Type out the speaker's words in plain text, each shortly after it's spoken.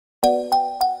Hi,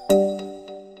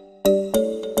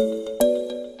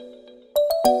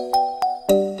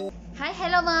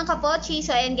 hello mga kapochi.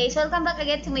 So ayan guys, welcome back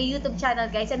again to my YouTube channel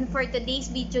guys. And for today's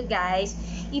video guys,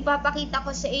 ipapakita ko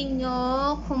sa inyo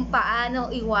kung paano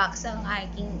i-wax ang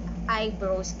aking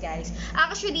eyebrows guys.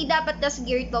 Actually, dapat task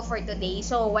gear to for today.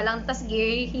 So walang task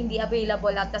gear, hindi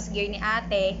available ang task gear ni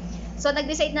ate. So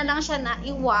nag-decide na lang siya na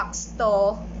i-wax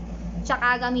to,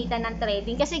 tsaka gamitan ng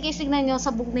threading. Kasi guys, tignan nyo,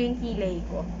 sabog na yung kilay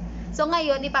ko. So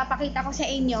ngayon, ipapakita ko sa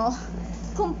inyo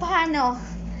kung paano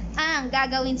ang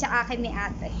gagawin sa akin ni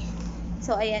ate.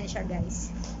 So ayan siya guys,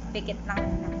 pikit lang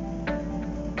na.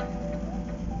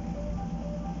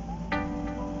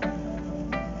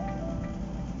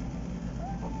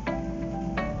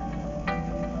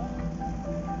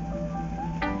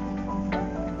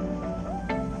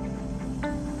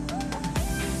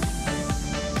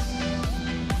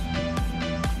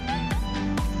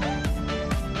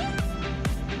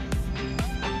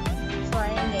 So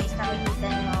ayan guys, nakikita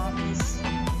nyo is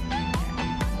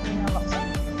pinawaks.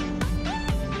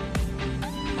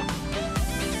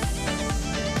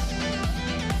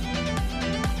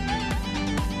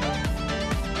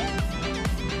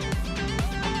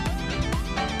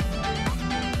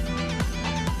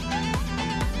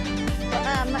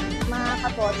 Mga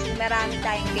kapotsi, marami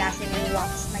tayong klase ng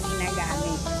wax na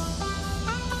ginagamit.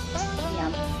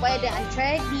 Ayan, pwede ang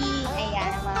threading,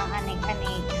 ayan, mga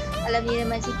anik-anik. Alam niyo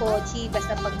naman si Pochi,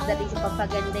 basta pagdating sa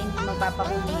pagpaganda, hindi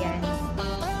magpapahuli yan.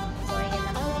 So, ayan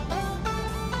ang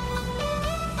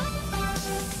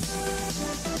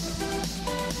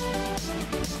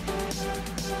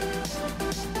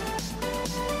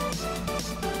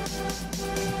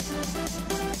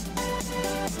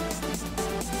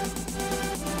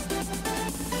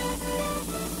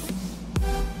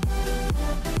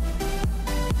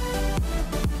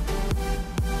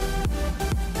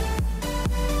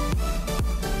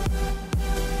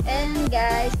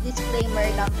guys, disclaimer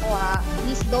lang po ha.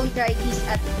 Please don't try this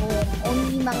at home.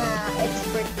 Only mga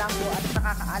expert lang po at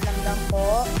nakakaalam lang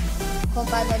po kung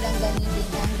paano lang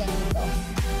gamitin ang ganito.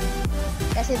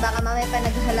 Kasi baka mamaya pa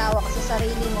naghalawak sa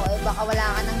sarili mo, eh baka wala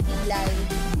ka ng kilay.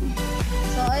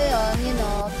 So ayun, you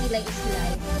know, kilay is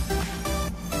life.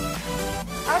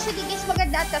 Actually guys,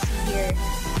 maganda at gear.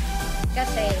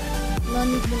 Kasi, no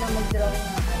need mo na mag-drawing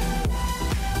ng eyebrow.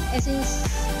 Eh since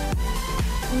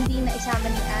hindi na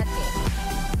isama ni ate.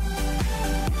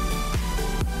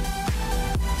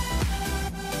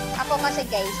 Ako kasi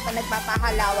guys, pag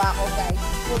nagpapahalawa ako guys,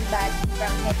 full body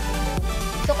from head to toe.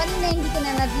 So kanina hindi ko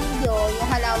na na-video yung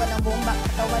halawa ng buong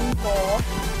katawan ko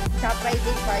sa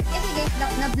private part. Kasi guys,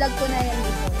 na-vlog ko na yan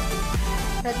dito.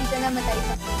 So dito naman tayo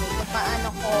sa video kung paano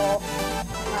ko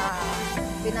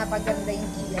pinapaganda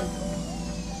yung kilay ko.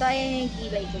 So ayan yung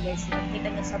kilay ko guys. Nakita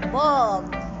nyo sa bog.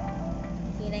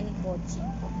 Kilay ni Pochi.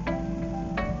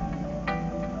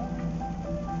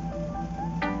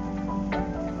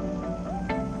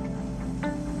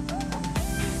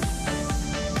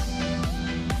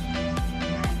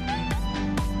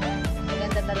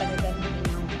 Maganda talaga gamitin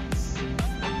ng wax.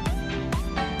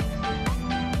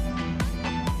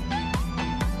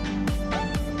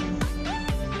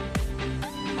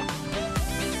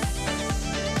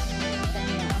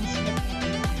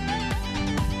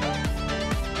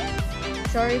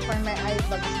 Sorry for my eye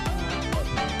bags.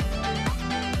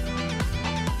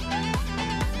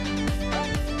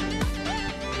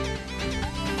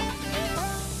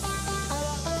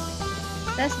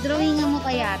 Tapos drawingan mo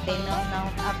kay ate, no? Now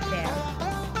up there.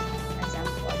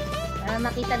 Example. Para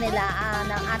makita nila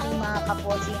ng ating mga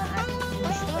kaposi ang ating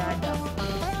finished product.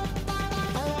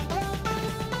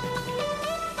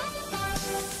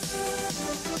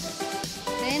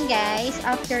 Then guys,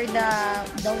 after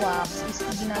the wax is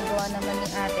ginagawa naman ni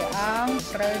ate ang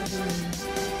threading.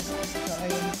 So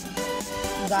ayun,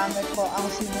 gamit ko ang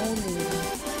sinulid.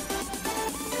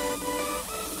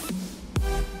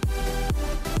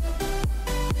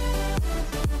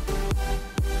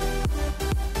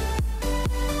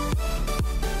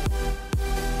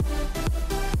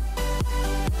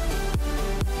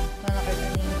 Nakakita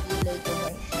na yung kilay ko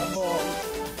guys. Sabog.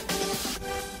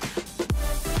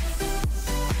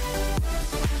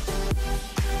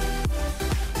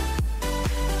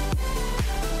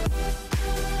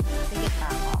 Sige pa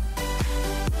ako.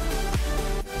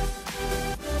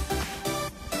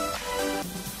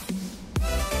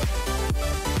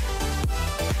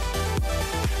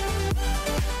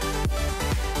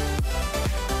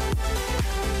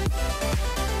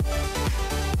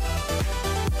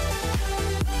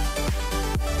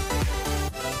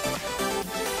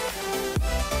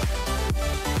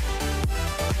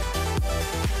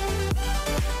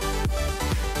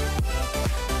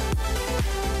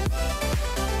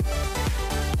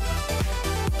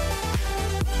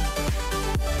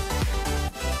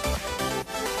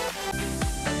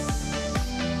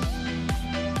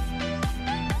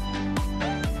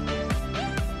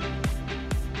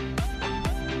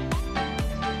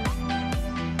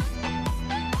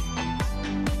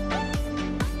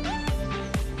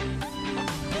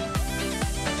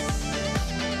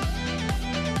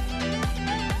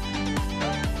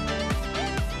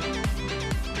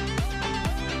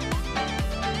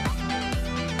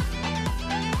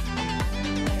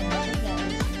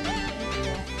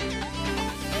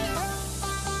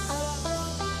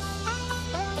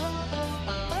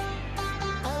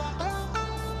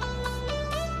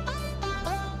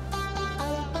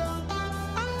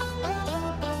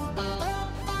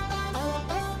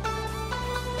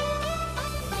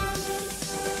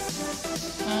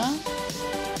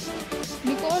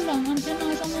 Diyan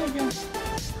na, isang na dyan.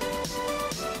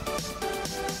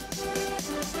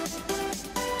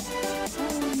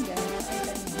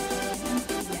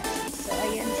 So,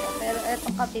 ayan siya. Pero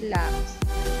etong kapila,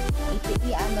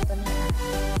 i-ano to na.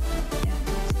 Ayan.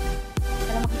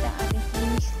 Para makita ang ating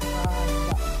finished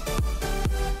product.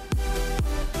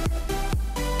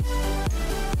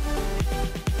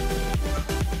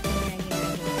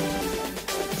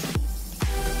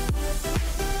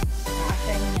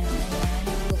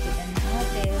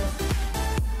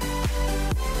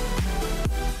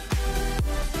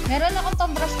 Meron akong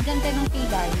tong brush dyan tayo ng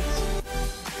Kilay.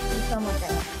 So,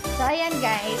 ayan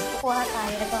guys, kukuha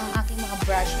tayo. Ito ang aking mga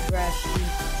brush.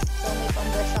 So, may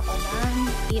pang-brush ako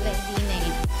ng Kilay din eh.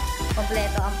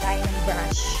 Kompleto ang kaya ng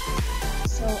brush.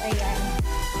 So, ayan.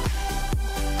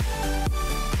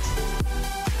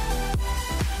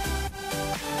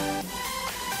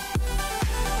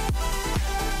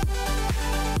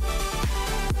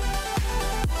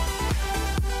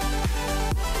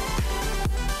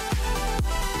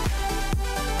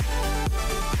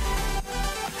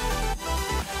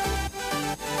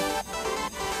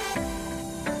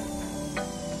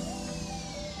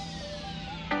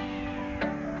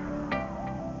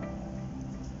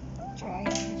 Try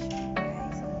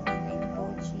guys, ang Kilay ni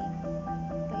Pochi.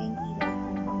 Paging Kilay.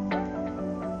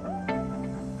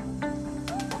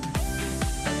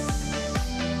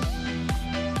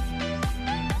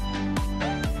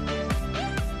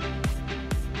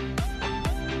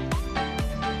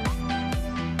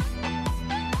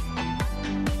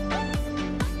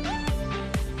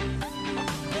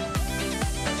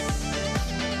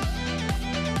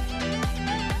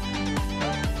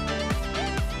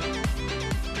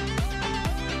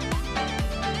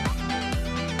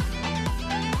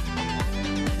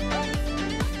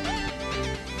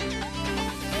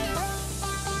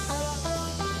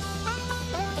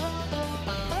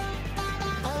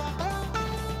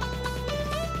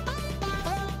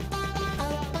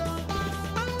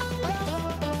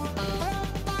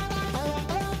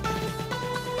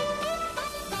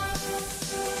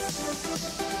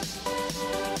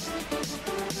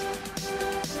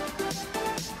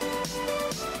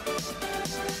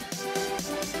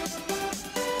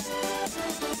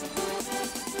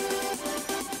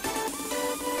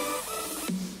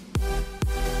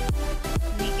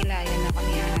 Nikilayan ako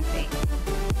ni ate.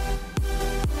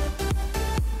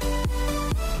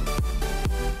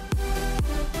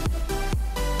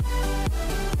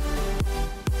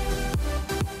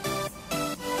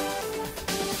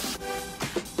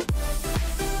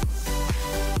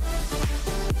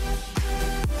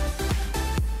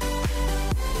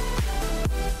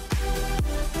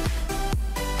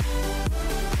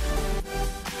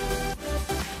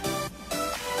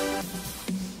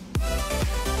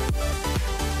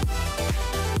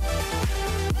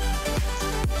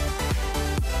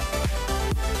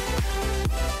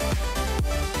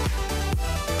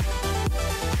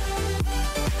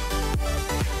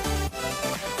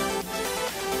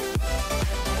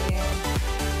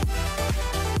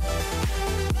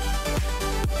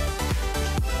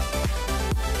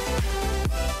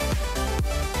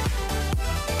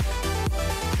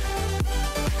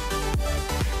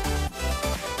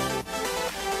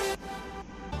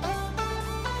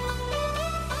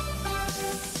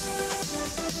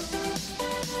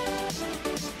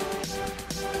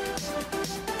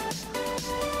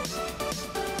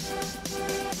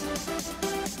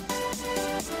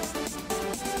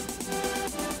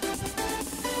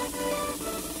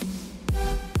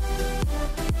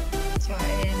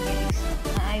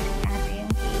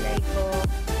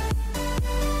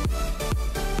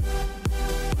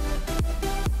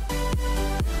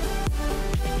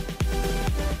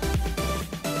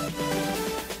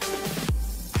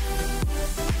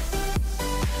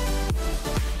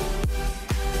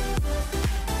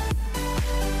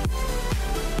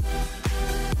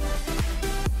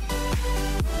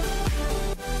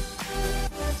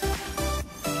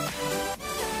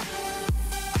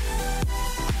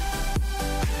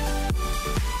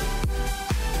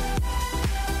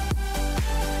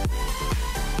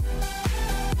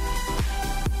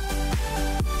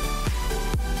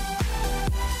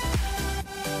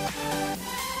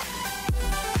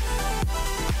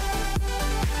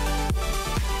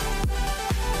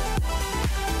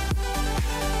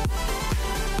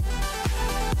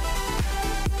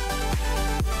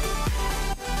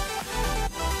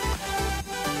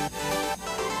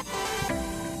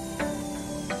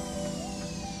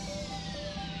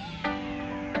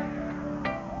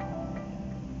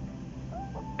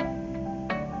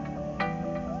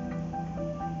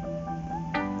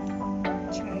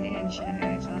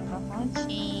 siya sa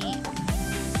kakonsi.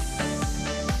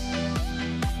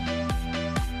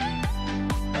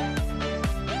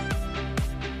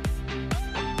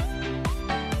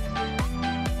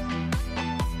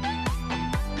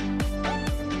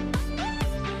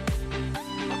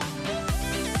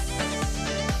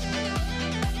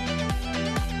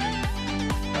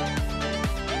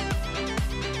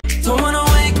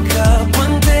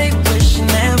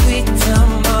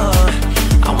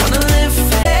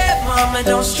 mind,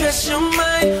 don't stress your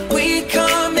mind.